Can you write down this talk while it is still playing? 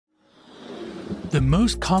The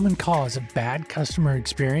most common cause of bad customer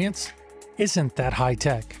experience isn't that high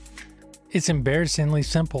tech. It's embarrassingly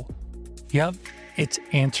simple. Yep, it's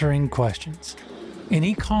answering questions. In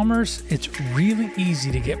e-commerce, it's really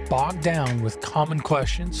easy to get bogged down with common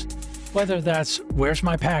questions. Whether that's, where's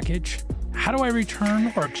my package? How do I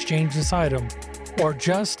return or exchange this item? Or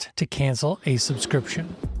just to cancel a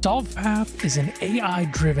subscription. SolvePath is an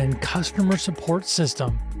AI-driven customer support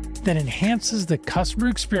system that enhances the customer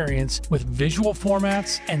experience with visual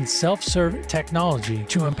formats and self-serve technology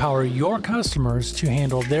to empower your customers to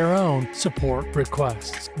handle their own support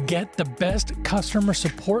requests. Get the best customer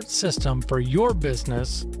support system for your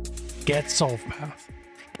business. Get SolvePath.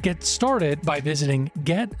 Get started by visiting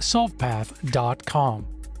getsolvepath.com.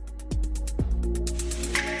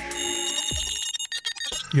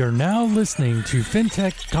 You're now listening to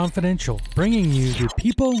FinTech Confidential, bringing you the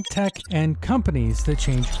people, tech, and companies that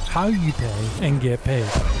change how you pay and get paid.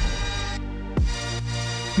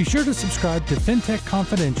 Be sure to subscribe to FinTech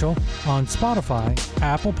Confidential on Spotify,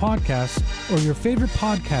 Apple Podcasts, or your favorite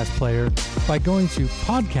podcast player by going to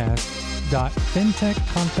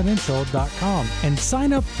podcast.fintechconfidential.com and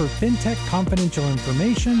sign up for FinTech Confidential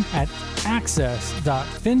information at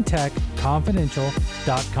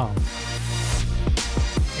access.fintechconfidential.com.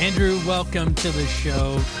 Andrew, welcome to the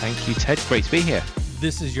show. Thank you, Ted. Great to be here.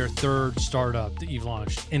 This is your third startup that you've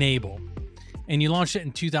launched, Enable, and you launched it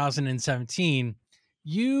in 2017.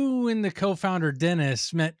 You and the co-founder,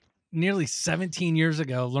 Dennis, met nearly 17 years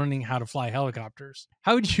ago learning how to fly helicopters.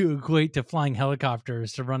 How would you equate to flying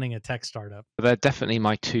helicopters to running a tech startup? They're definitely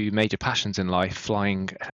my two major passions in life, flying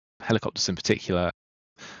helicopters in particular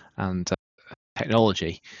and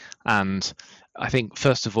technology. And I think,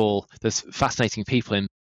 first of all, there's fascinating people in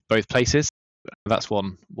both places. That's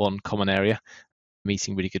one common area,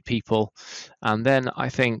 meeting really good people. And then I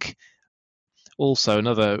think also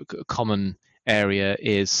another common area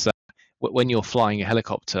is when you're flying a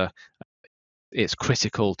helicopter, it's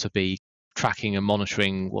critical to be tracking and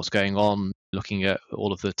monitoring what's going on, looking at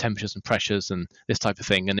all of the temperatures and pressures and this type of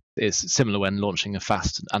thing. And it's similar when launching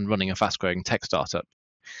running a fast-growing tech startup.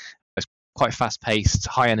 It's quite fast-paced,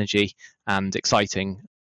 high energy, and exciting,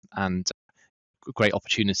 and a great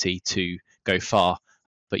opportunity to go far,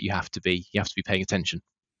 but you have to be paying attention.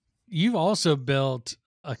 You've also built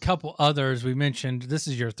a couple others. We mentioned this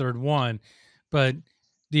is your third one, but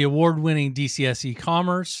the award-winning DCS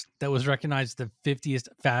e-commerce that was recognized the 50th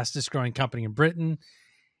fastest growing company in Britain.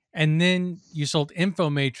 And then you sold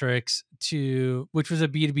Infomatrix which was a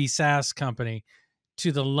B2B SaaS company,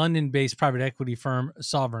 to the London-based private equity firm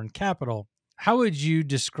Sovereign Capital. How would you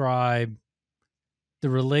describe the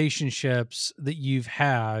relationships that you've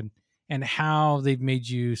had and how they've made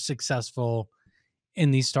you successful in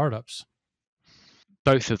these startups?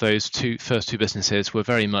 Both of those first two businesses were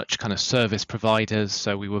very much kind of service providers.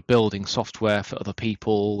 So we were building software for other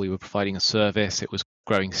people. We were providing a service. It was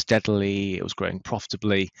growing steadily. It was growing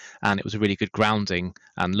profitably. And it was a really good grounding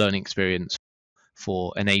and learning experience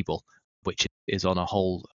for Enable, which is on a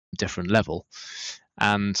whole different level.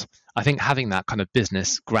 And I think having that kind of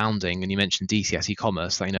business grounding, and you mentioned DCS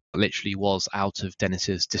e-commerce, literally was out of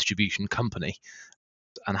Dennis's distribution company.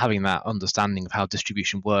 And having that understanding of how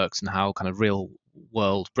distribution works and how kind of real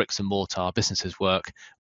world bricks and mortar businesses work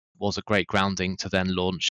was a great grounding to then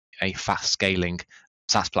launch a fast scaling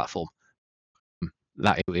SaaS platform.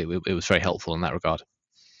 It was very helpful in that regard.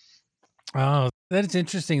 Oh, that's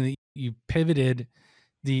interesting that you pivoted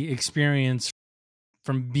the experience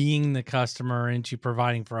from being the customer into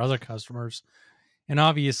providing for other customers, and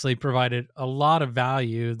obviously provided a lot of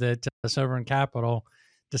value that Sovereign Capital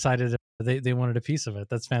decided they wanted a piece of it.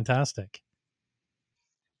 That's fantastic.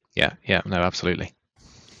 Yeah, no, absolutely.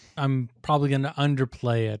 I'm probably going to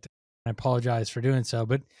underplay it. I apologize for doing so,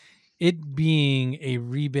 but it being a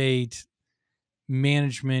rebate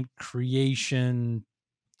management creation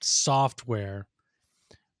software,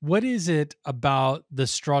 what is it about the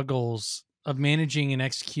struggles of managing and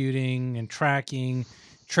executing and tracking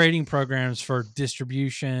trading programs for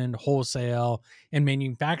distribution, wholesale, and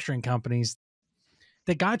manufacturing companies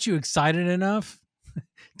that got you excited enough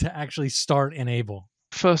to actually start Enable?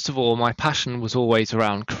 First of all, my passion was always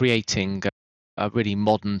around creating a really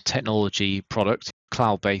modern technology product,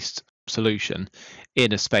 cloud-based solution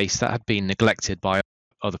in a space that had been neglected by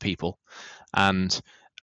other people. And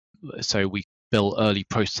so we built early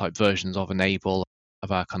prototype versions of Enable,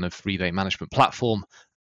 of our kind of rebate management platform,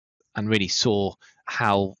 and really saw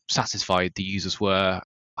how satisfied the users were,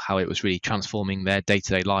 how it was really transforming their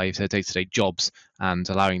day-to-day lives, their day-to-day jobs, and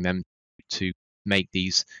allowing them to make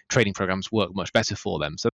these trading programs work much better for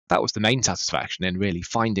them. So that was the main satisfaction in really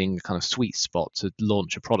finding a kind of sweet spot to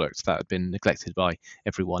launch a product that had been neglected by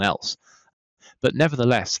everyone else. But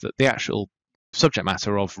nevertheless, that the actual subject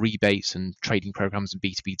matter of rebates and trading programs and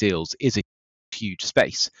B2B deals is a huge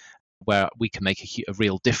space where we can make a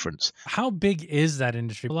real difference. How big is that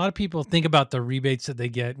industry? A lot of people think about the rebates that they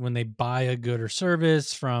get when they buy a good or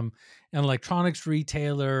service from an electronics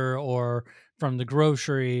retailer or from the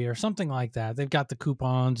grocery or something like that. They've got the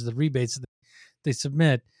coupons, the rebates that they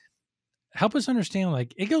submit. Help us understand,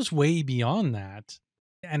 like, it goes way beyond that.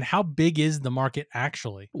 And how big is the market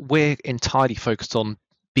actually? We're entirely focused on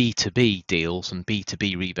B2B deals and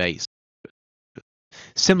B2B rebates.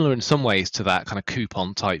 Similar in some ways to that kind of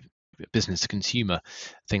coupon type business to consumer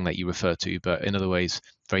thing that you refer to, but in other ways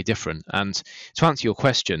very different. And to answer your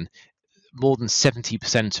question, more than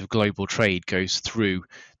 70% of global trade goes through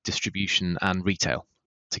distribution and retail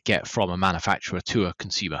to get from a manufacturer to a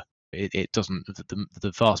consumer. It doesn't,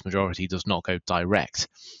 the vast majority does not go direct.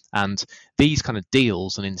 And these kind of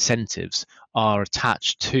deals and incentives are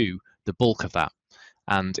attached to the bulk of that.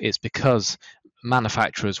 And it's because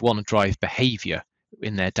manufacturers want to drive behavior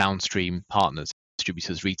in their downstream partners,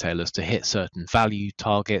 distributors, retailers, to hit certain value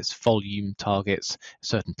targets, volume targets,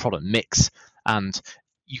 certain product mix. And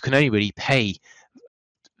you can only really pay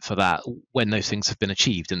for that when those things have been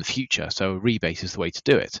achieved in the future. So a rebate is the way to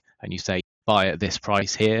do it. And you say, buy at this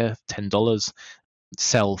price here, $10,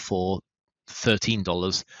 sell for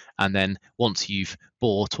 $13. And then once you've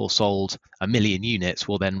bought or sold 1 million units,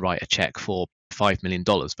 we'll then write a check for $5 million,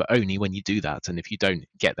 but only when you do that. And if you don't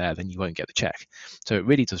get there, then you won't get the check. So it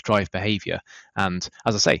really does drive behavior. And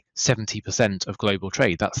as I say, 70% of global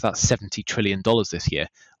trade, that's $70 trillion this year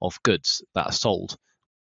of goods that are sold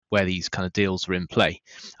where these kind of deals are in play.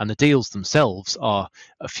 And the deals themselves are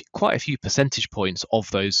quite a few percentage points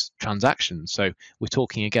of those transactions. So we're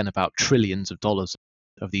talking again about trillions of dollars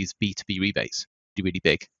of these B2B rebates, really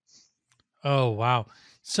big. Oh, wow.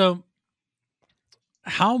 So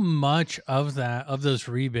how much of those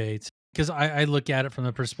rebates, because I look at it from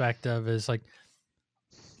the perspective as like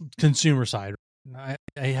consumer side. I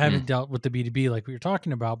haven't dealt with the B2B like we were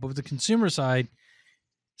talking about, but with the consumer side,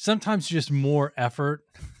 sometimes just more effort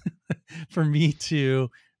for me to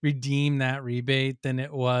redeem that rebate than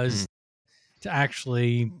it was to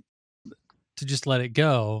actually to just let it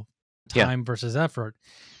go. Time versus effort.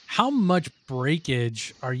 How much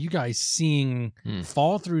breakage are you guys seeing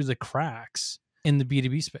fall through the cracks in the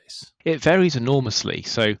B2B space? It varies enormously.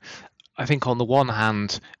 So I think on the one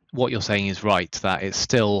hand, what you're saying is right, that it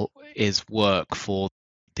still is work for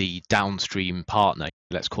the downstream partner,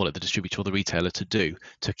 let's call it the distributor or the retailer, to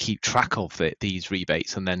keep track of these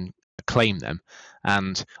rebates and then claim them.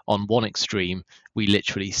 And on one extreme, we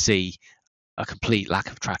literally see a complete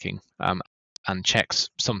lack of tracking. And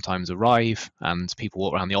checks sometimes arrive, and people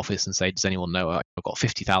walk around the office and say, does anyone know? I've got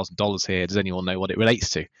 $50,000 here. Does anyone know what it relates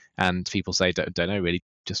to? And people say, don't know really,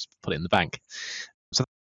 just put it in the bank. So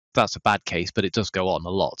that's a bad case, but it does go on a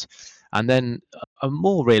lot. And then a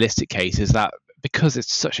more realistic case is that because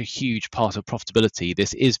it's such a huge part of profitability,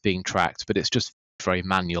 this is being tracked, but it's just very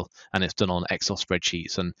manual, and it's done on Excel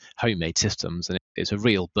spreadsheets and homemade systems, and it's a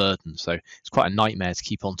real burden. So it's quite a nightmare to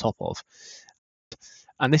keep on top of.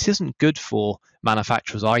 And this isn't good for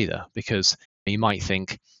manufacturers either, because you might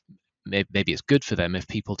think maybe it's good for them if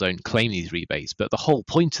people don't claim these rebates, but the whole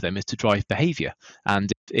point of them is to drive behavior.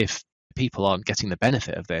 And if people aren't getting the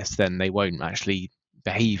benefit of this, then they won't actually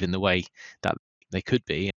behave in the way that they could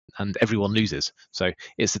be, and everyone loses. So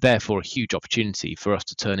it's therefore a huge opportunity for us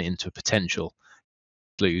to turn it into a potential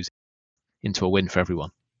lose into a win for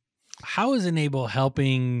everyone. How is Enable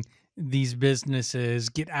helping these businesses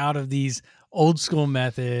get out of these old school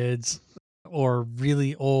methods or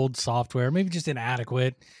really old software, maybe just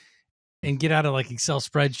inadequate, and get out of like Excel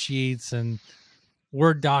spreadsheets and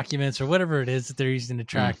Word documents or whatever it is that they're using to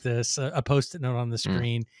track this, a Post-it note on the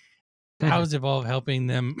screen? How is Evolve helping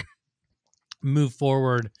them move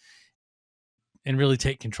forward and really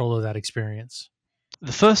take control of that experience?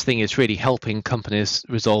 The first thing is really helping companies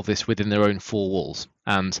resolve this within their own four walls.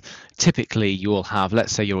 And typically you will have,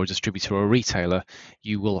 let's say you're a distributor or a retailer,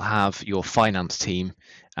 you will have your finance team,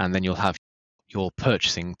 and then you'll have your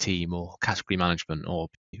purchasing team or category management or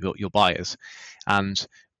your buyers. And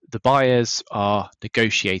the buyers are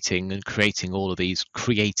negotiating and creating all of these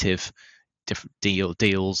creative different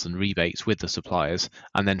deals and rebates with the suppliers,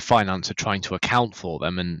 and then finance are trying to account for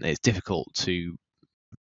them, and it's difficult to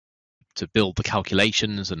build the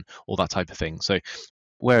calculations and all that type of thing. So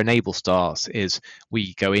where Enable starts is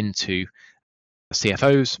we go into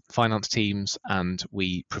CFOs, finance teams, and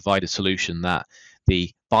we provide a solution that the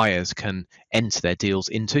buyers can enter their deals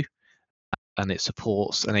into, and it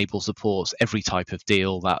supports every type of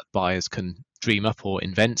deal that buyers can dream up or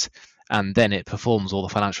invent, and then it performs all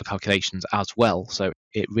the financial calculations as well. So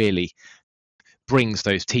it really brings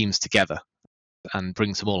those teams together and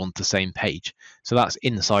brings them all onto the same page. So that's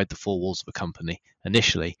inside the four walls of a company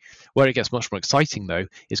initially. Where it gets much more exciting, though,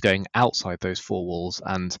 is going outside those four walls,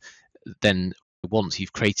 and then once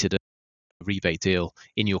you've created a rebate deal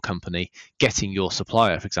in your company, getting your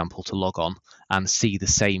supplier, for example, to log on and see the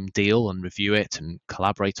same deal and review it and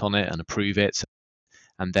collaborate on it and approve it,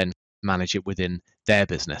 and then manage it within their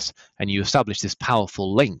business. And you establish this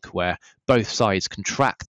powerful link where both sides can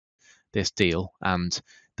track this deal, and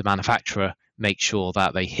the manufacturer makes sure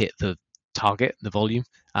that they hit the target, the volume,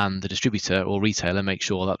 and the distributor or retailer makes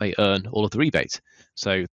sure that they earn all of the rebates.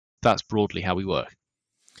 So that's broadly how we work.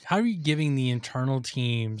 How are you giving the internal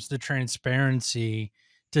teams the transparency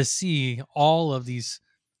to see all of these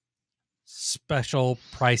special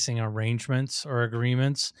pricing arrangements or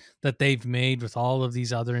agreements that they've made with all of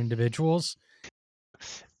these other individuals?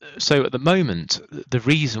 So at the moment, the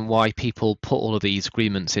reason why people put all of these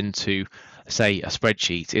agreements into, say, a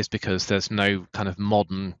spreadsheet is because there's no kind of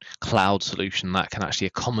modern cloud solution that can actually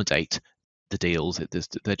accommodate the deals.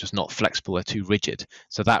 They're just not flexible, they're too rigid.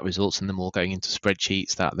 So that results in them all going into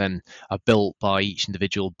spreadsheets that then are built by each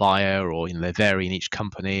individual buyer, or they vary in each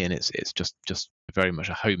company, and it's just very much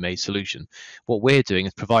a homemade solution. What we're doing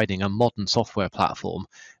is providing a modern software platform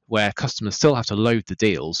where customers still have to load the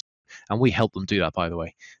deals, and we help them do that, by the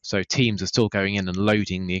way. So teams are still going in and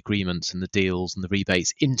loading the agreements and the deals and the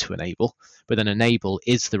rebates into Enable, but then Enable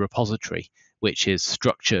is the repository which is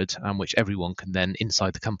structured and which everyone can then,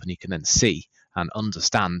 inside the company, can then see and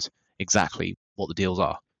understand exactly what the deals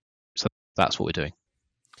are. So that's what we're doing.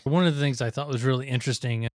 One of the things I thought was really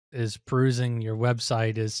interesting is perusing your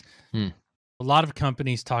website is a lot of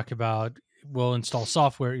companies talk about, we'll install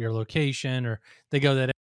software at your location, or they go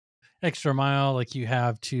that extra mile like you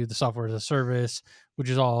have to the software as a service,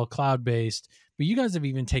 which is all cloud-based. But you guys have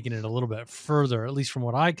even taken it a little bit further, at least from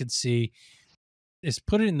what I could see, is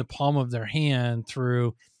put it in the palm of their hand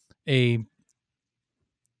through a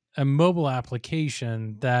mobile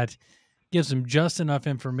application that gives them just enough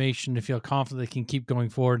information to feel confident they can keep going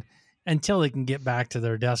forward until they can get back to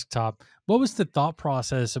their desktop. What was the thought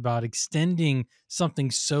process about extending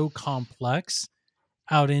something so complex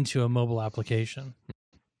out into a mobile application?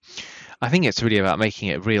 I think it's really about making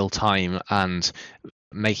it real time and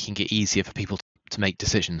making it easier for people to make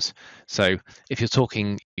decisions. So if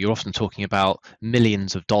you're often talking about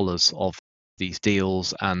millions of dollars of these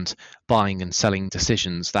deals and buying and selling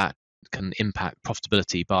decisions that can impact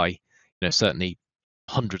profitability by, certainly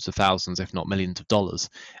hundreds of thousands, if not millions of dollars.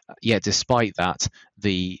 Yet despite that,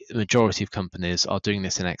 the majority of companies are doing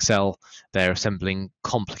this in Excel. They're assembling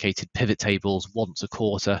complicated pivot tables once a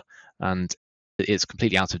quarter, and it's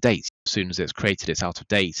completely out of date. As soon as it's created, it's out of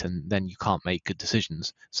date, and then you can't make good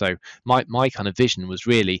decisions. So my kind of vision was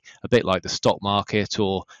really a bit like the stock market,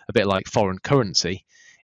 or a bit like foreign currency,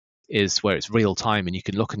 is where it's real time and you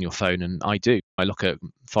can look on your phone. And I look at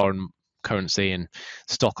foreign currency and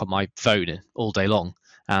stock on my phone all day long,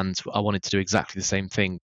 and I wanted to do exactly the same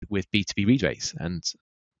thing with B2B rebates, and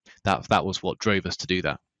that was what drove us to do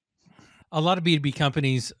that. A lot of B2B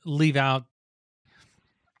companies leave out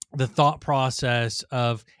the thought process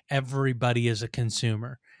of everybody as a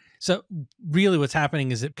consumer. So really what's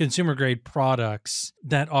happening is that consumer grade products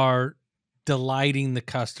that are delighting the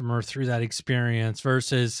customer through that experience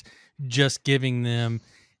versus just giving them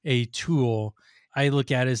a tool. I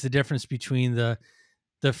look at it as the difference between the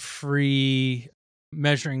free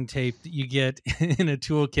measuring tape that you get in a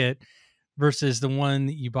toolkit versus the one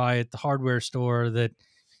that you buy at the hardware store that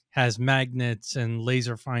has magnets and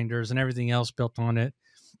laser finders and everything else built on it.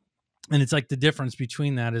 And it's like the difference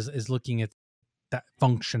between that is looking at that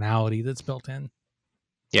functionality that's built in.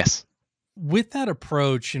 Yes. With that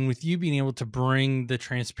approach, and with you being able to bring the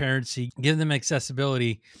transparency, give them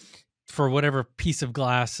accessibility for whatever piece of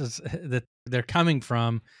glass that they're coming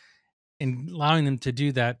from, and allowing them to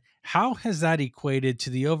do that, how has that equated to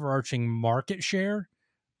the overarching market share?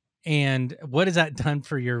 And what has that done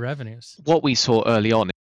for your revenues? What we saw early on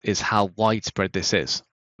is how widespread this is.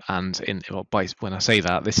 And when I say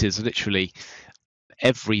that, this is literally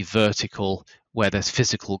every vertical where there's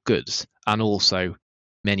physical goods, and also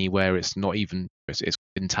many where it's not even, it's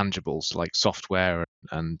intangibles like software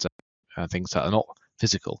and things that are not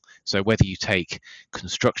physical. So whether you take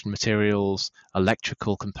construction materials,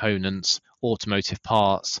 electrical components, automotive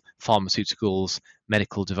parts, pharmaceuticals,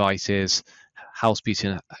 medical devices, house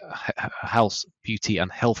beauty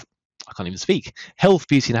and health I can't even speak. Health,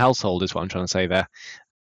 beauty, and household is what I'm trying to say there.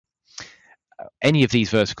 Any of these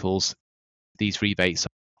verticals, these rebates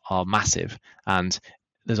are massive, and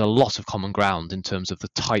there's a lot of common ground in terms of the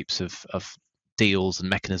types of deals and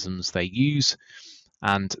mechanisms they use,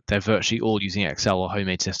 and they're virtually all using Excel or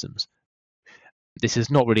homemade systems. This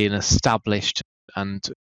is not really an established and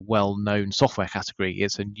well-known software category.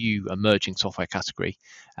 It's a new emerging software category,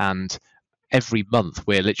 and every month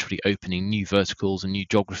we're literally opening new verticals and new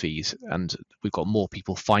geographies, and we've got more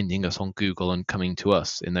people finding us on Google and coming to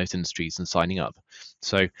us in those industries and signing up.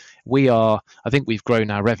 So I think we've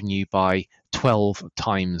grown our revenue by 12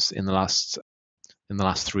 times in the last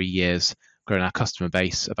 3 years, grown our customer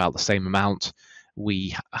base about the same amount.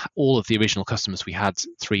 All of the original customers we had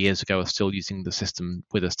 3 years ago are still using the system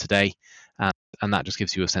with us today, and that just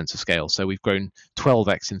gives you a sense of scale. So we've grown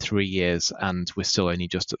 12x in 3 years, and we're still only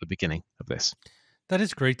just at the beginning of this. That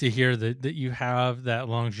is great to hear that you have that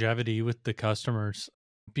longevity with the customers,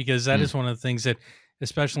 because that is one of the things that,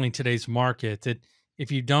 especially in today's market, that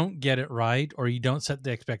if you don't get it right or you don't set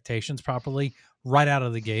the expectations properly right out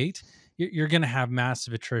of the gate, you're going to have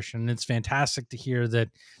massive attrition. And it's fantastic to hear that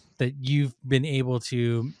you've been able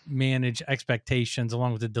to manage expectations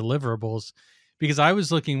along with the deliverables. Because I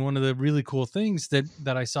was looking, one of the really cool things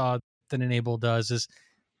that I saw that N-able does is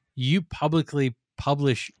you publicly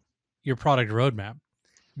publish your product roadmap.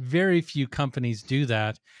 Very few companies do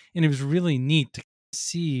that, and it was really neat to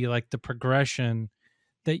see like the progression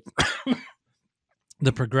that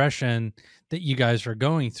you guys are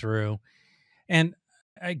going through. And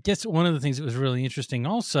I guess one of the things that was really interesting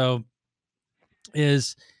also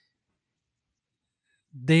is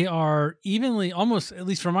they are evenly, almost, at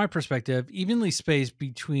least from my perspective, evenly spaced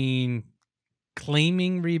between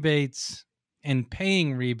claiming rebates and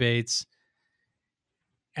paying rebates,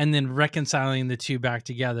 and then reconciling the two back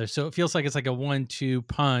together. So it feels like it's like a 1-2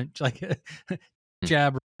 punch, like a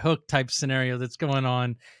jab hook type scenario that's going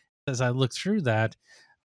on as I look through that.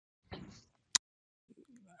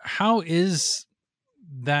 How is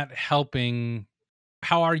that helping?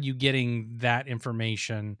 How are you getting that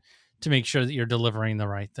information to make sure that you're delivering the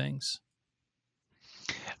right things?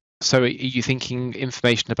 So are you thinking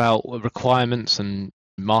information about requirements and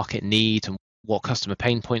market need and what customer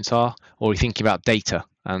pain points are, or are you thinking about data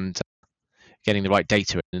and getting the right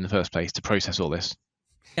data in the first place to process all this?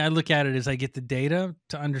 I look at it as I get the data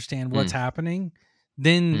to understand what's happening,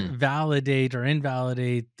 then validate or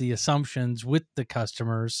invalidate the assumptions with the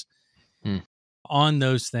customers on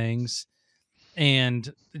those things.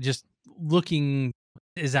 And just looking,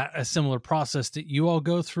 is that a similar process that you all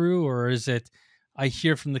go through, or is it I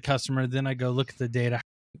hear from the customer, then I go look at the data?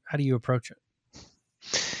 How do you approach it?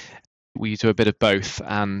 We do a bit of both,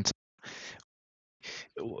 and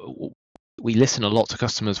we listen a lot to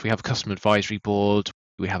customers. We have a customer advisory board.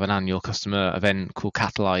 We have an annual customer event called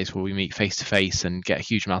Catalyze, where we meet face to face and get a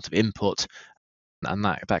huge amount of input, and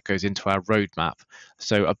that goes into our roadmap.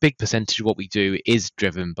 So a big percentage of what we do is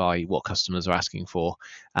driven by what customers are asking for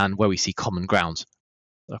and where we see common ground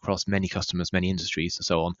across many customers, many industries, and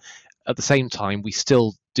so on. At the same time, we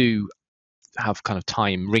still do have kind of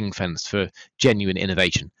time ring fenced for genuine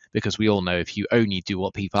innovation, because we all know if you only do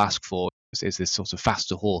what people ask for, is this sort of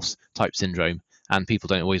faster horse type syndrome, and people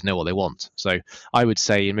don't always know what they want. So I would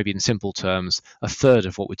say, maybe in simple terms, a third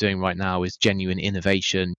of what we're doing right now is genuine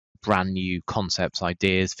innovation, brand new concepts,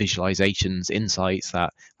 ideas, visualizations, insights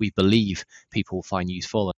that we believe people will find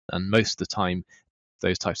useful. And most of the time,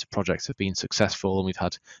 those types of projects have been successful and we've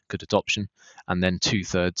had good adoption. And then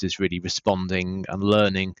 2/3 is really responding and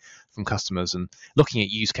learning from customers and looking at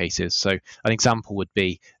use cases. So an example would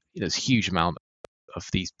be, there's a huge amount of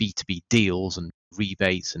these B2B deals and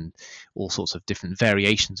rebates and all sorts of different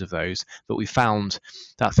variations of those, but we found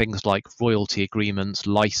that things like royalty agreements,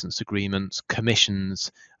 license agreements,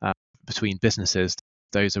 commissions between businesses,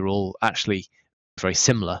 those are all actually very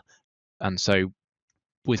similar. And so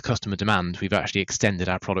with customer demand, we've actually extended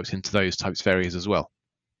our products into those types of areas as well.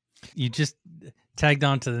 You just tagged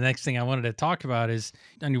on to the next thing I wanted to talk about. Is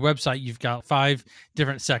on your website, you've got 5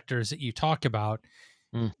 different sectors that you talk about.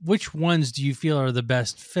 Which ones do you feel are the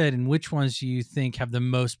best fit, and which ones do you think have the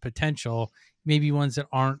most potential? Maybe ones that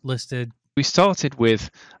aren't listed. We started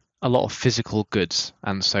with a lot of physical goods,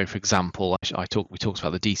 and so, for example, we talked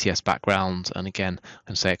about the DCS background, and again, I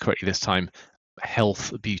can say it correctly this time: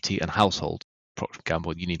 health, beauty, and household. Procter &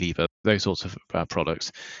 Gamble, Unilever, those sorts of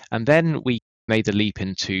products. And then we made the leap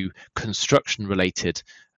into construction-related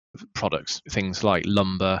products, things like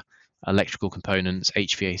lumber, electrical components,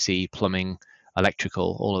 HVAC, plumbing,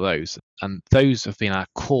 electrical, all of those. And those have been our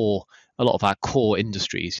core a lot of our core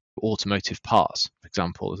industries. Automotive parts, for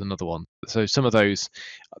example, is another one. So some of those,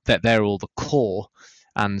 that they're all the core,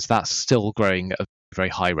 and that's still growing at a very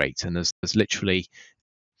high rate. And there's literally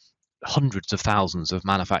hundreds of thousands of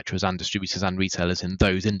manufacturers and distributors and retailers in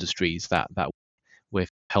those industries that we're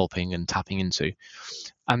helping and tapping into.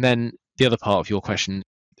 And then the other part of your question,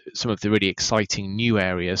 some of the really exciting new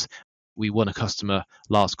areas. We won a customer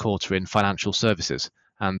last quarter in financial services,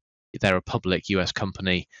 and they're a public US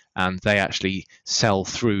company, and they actually sell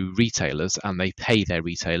through retailers, and they pay their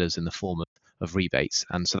retailers in the form of rebates.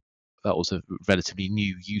 And so that was a relatively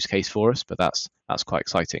new use case for us, but that's quite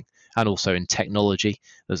exciting. And also in technology,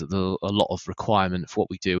 there's a lot of requirement for what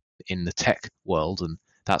we do in the tech world, and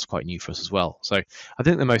that's quite new for us as well. So I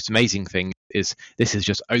think the most amazing thing is this is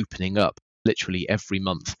just opening up literally every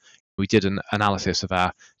month. We did an analysis of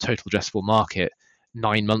our total addressable market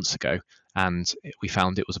 9 months ago, and we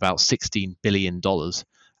found it was about $16 billion.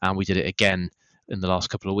 And we did it again in the last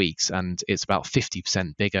couple of weeks, and it's about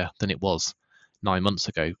 50% bigger than it was 9 months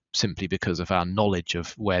ago, simply because of our knowledge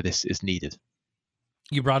of where this is needed.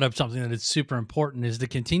 You brought up something that is super important, is to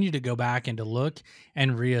continue to go back and to look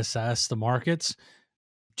and reassess the markets.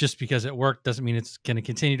 Just because it worked doesn't mean it's going to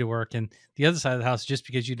continue to work. And the other side of the house, just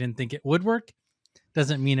because you didn't think it would work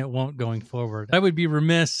doesn't mean it won't going forward. I would be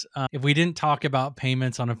remiss if we didn't talk about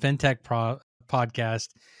payments on a FinTech podcast.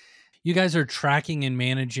 You guys are tracking and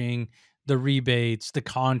managing the rebates, the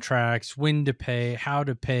contracts, when to pay, how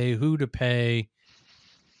to pay, who to pay.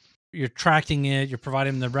 You're tracking it. You're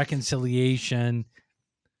providing the reconciliation.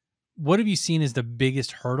 What have you seen as the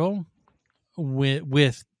biggest hurdle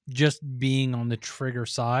with just being on the trigger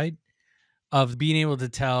side of being able to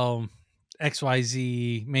tell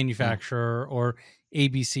XYZ manufacturer or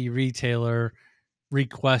ABC retailer,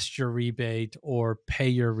 request your rebate or pay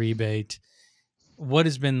your rebate? What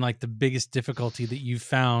has been like the biggest difficulty that you've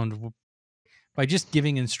found by just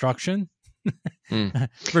giving instruction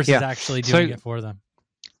versus actually doing it for them?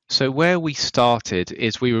 So where we started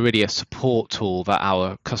is we were really a support tool that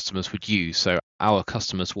our customers would use. So our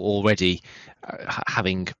customers were already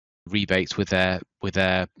having rebates with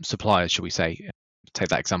their suppliers, shall we say. Take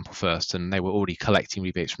that example first, and they were already collecting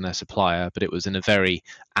rebates from their supplier, but it was in a very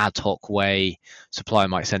ad hoc way. Supplier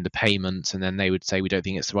might send a payment, and then they would say, we don't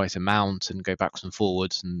think it's the right amount, and go backwards and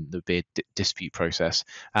forwards, and there'd be a dispute process.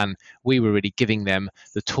 And we were really giving them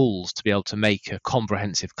the tools to be able to make a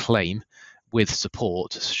comprehensive claim with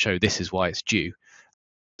support to show this is why it's due.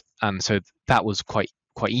 And so that was quite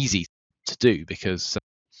easy to do, because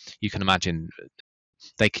you can imagine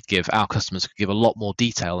our customers could give a lot more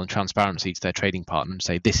detail and transparency to their trading partner and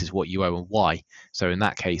say, this is what you owe and why. So in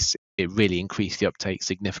that case, it really increased the uptake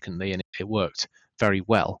significantly, and it worked very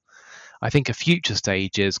well. I think a future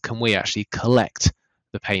stage is, can we actually collect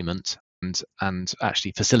the payment and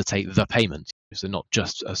actually facilitate the payment? So not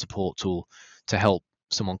just a support tool to help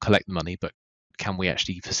someone collect the money, but can we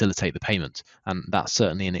actually facilitate the payment? And that's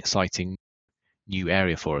certainly an exciting new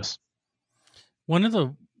area for us. One of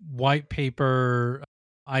the white paper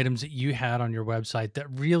items that you had on your website that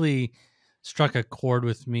really struck a chord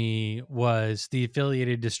with me was the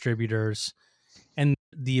affiliated distributors and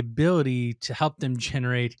the ability to help them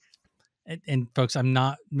generate, and folks, I'm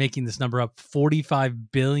not making this number up,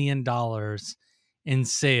 $45 billion in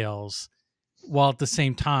sales, while at the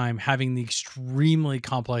same time having the extremely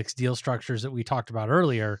complex deal structures that we talked about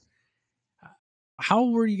earlier. How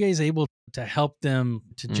were you guys able to help them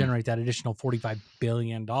to generate that additional $45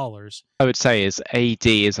 billion? I would say AD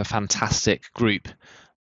is a fantastic group,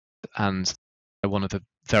 and one of the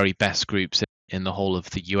very best groups in the whole of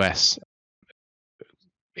the US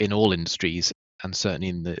in all industries, and certainly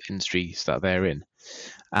in the industries that they're in.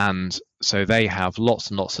 And so they have lots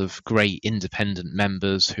and lots of great independent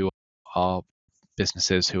members who are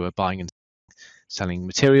businesses who are buying and selling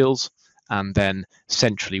materials, and then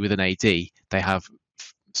centrally within AD they have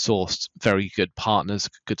sourced very good partners,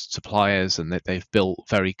 good suppliers, and that they've built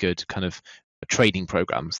very good kind of trading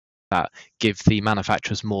programs that give the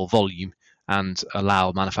manufacturers more volume and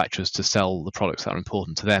allow manufacturers to sell the products that are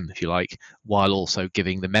important to them, if you like, while also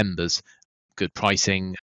giving the members good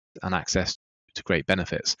pricing and access to great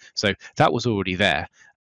benefits. So that was already there.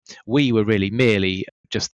 We were really merely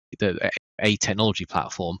just a technology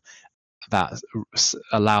platform that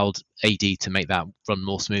allowed AD to make that run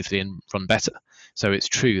more smoothly and run better. So it's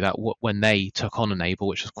true that when they took on Enable,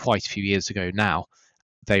 which was quite a few years ago now,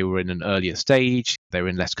 they were in an earlier stage, they were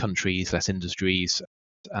in less countries, less industries,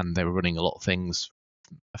 and they were running a lot of things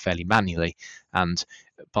fairly manually. And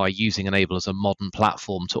by using Enable as a modern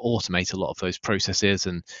platform to automate a lot of those processes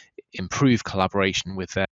and improve collaboration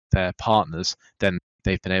with their partners, then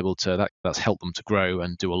they've been able to, that's helped them to grow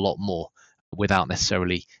and do a lot more without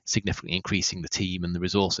necessarily significantly increasing the team and the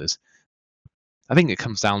resources. I think it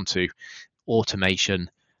comes down to automation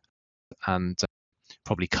and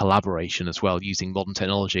probably collaboration as well, using modern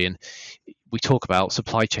technology. And we talk about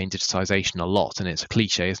supply chain digitization a lot, and it's a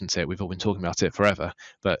cliche, isn't it? We've all been talking about it forever,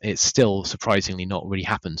 but it's still surprisingly not really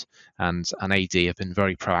happened. And AD have been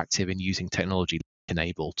very proactive in using technology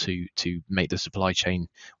enable to make the supply chain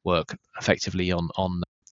work effectively on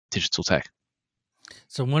digital tech.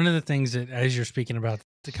 So one of the things that, as you're speaking about,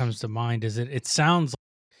 that comes to mind is that it sounds like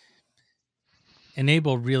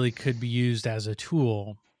Enable really could be used as a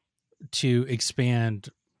tool to expand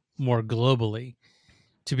more globally,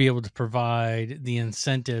 to be able to provide the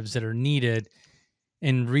incentives that are needed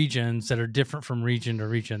in regions that are different from region to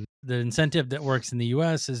region. The incentive that works in the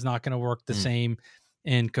US is not going to work the same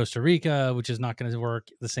in Costa Rica, which is not going to work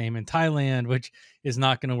the same in Thailand, which is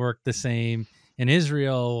not going to work the same in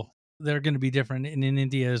Israel. They're going to be different in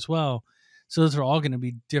India as well. So those are all going to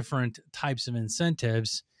be different types of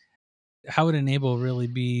incentives. How would Enable really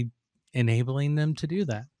be enabling them to do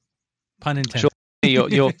that? Pun intended. Sure.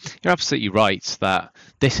 You're absolutely right that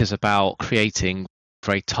this is about creating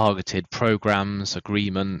very targeted programs,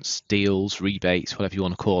 agreements, deals, rebates, whatever you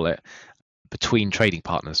want to call it, between trading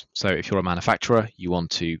partners. So if you're a manufacturer, you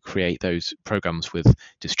want to create those programs with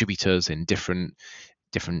distributors in different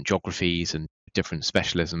geographies and different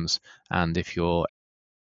specialisms. And if you're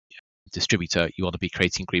a distributor, you want to be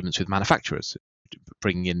creating agreements with manufacturers,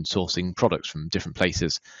 bringing in sourcing products from different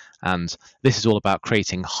places. And this is all about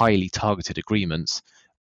creating highly targeted agreements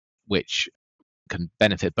which can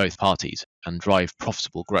benefit both parties and drive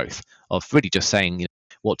profitable growth, of really just saying,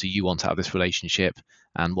 what do you want out of this relationship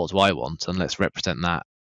and what do I want, and let's represent that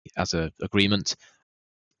as an agreement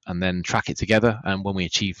and then track it together, and when we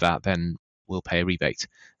achieve that, then we'll pay a rebate.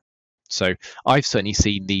 So I've certainly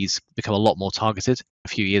seen these become a lot more targeted. A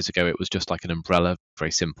few years ago it was just like an umbrella,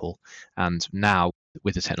 very simple, and now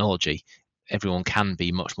with the technology everyone can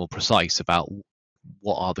be much more precise about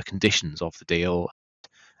what are the conditions of the deal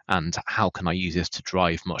and how can I use this to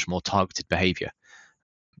drive much more targeted behavior.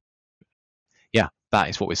 Yeah, that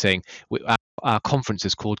is what we're seeing. Our conference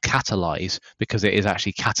is called Catalyze because it is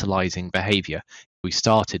actually catalyzing behavior. We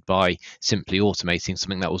started by simply automating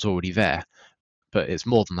something that was already there, but it's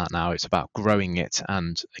more than that now. It's about growing it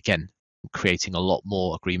and, again, creating a lot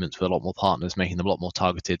more agreements with a lot more partners, making them a lot more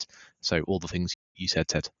targeted. So all the things you said,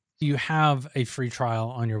 Ted. You have a free trial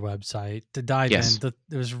on your website to dive Yes. in.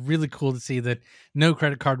 It was really cool to see that no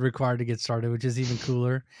credit card required to get started, which is even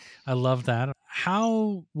cooler. I love that.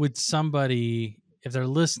 How would somebody, if they're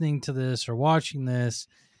listening to this or watching this,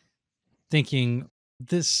 thinking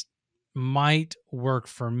this might work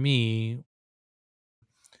for me,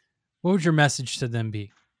 what would your message to them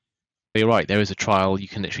be? You're right. There is a trial. You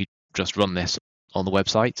can literally just run this on the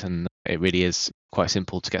website, and it really is quite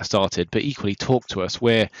simple to get started. But equally, talk to us.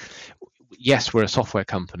 We're a software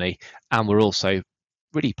company, and we're also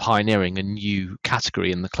really pioneering a new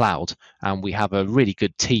category in the cloud. And we have a really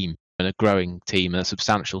good team and a growing team and a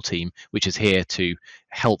substantial team, which is here to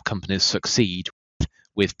help companies succeed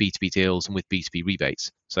with B2B deals and with B2B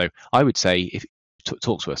rebates. So I would say, if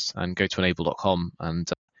talk to us and go to enable.com,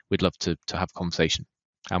 and we'd love to have a conversation,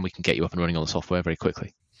 and we can get you up and running on the software very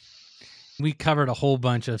quickly. We covered a whole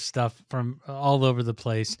bunch of stuff from all over the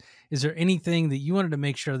place. Is there anything that you wanted to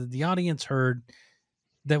make sure that the audience heard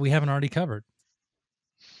that we haven't already covered?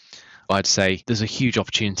 I'd say there's a huge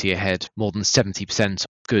opportunity ahead. More than 70% of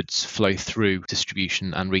goods flow through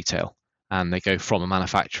distribution and retail, and they go from a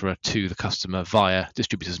manufacturer to the customer via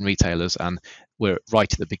distributors and retailers. And we're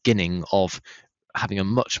right at the beginning of having a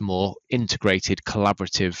much more integrated,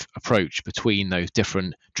 collaborative approach between those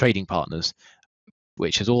different trading partners,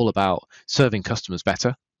 which is all about serving customers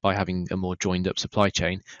better by having a more joined up supply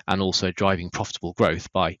chain, and also driving profitable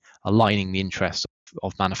growth by aligning the interests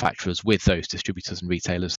of manufacturers with those distributors and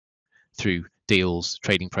retailers through deals,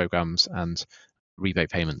 trading programs, and rebate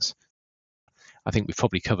payments. I think we've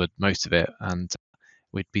probably covered most of it, and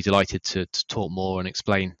we'd be delighted to talk more and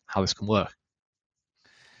explain how this can work.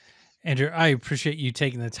 Andrew, I appreciate you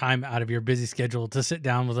taking the time out of your busy schedule to sit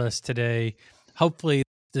down with us today. Hopefully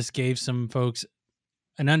this gave some folks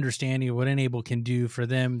an understanding of what Enable can do for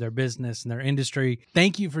them, their business, and their industry.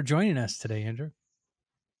 Thank you for joining us today, Andrew.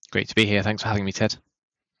 Great to be here. Thanks for having me, Ted.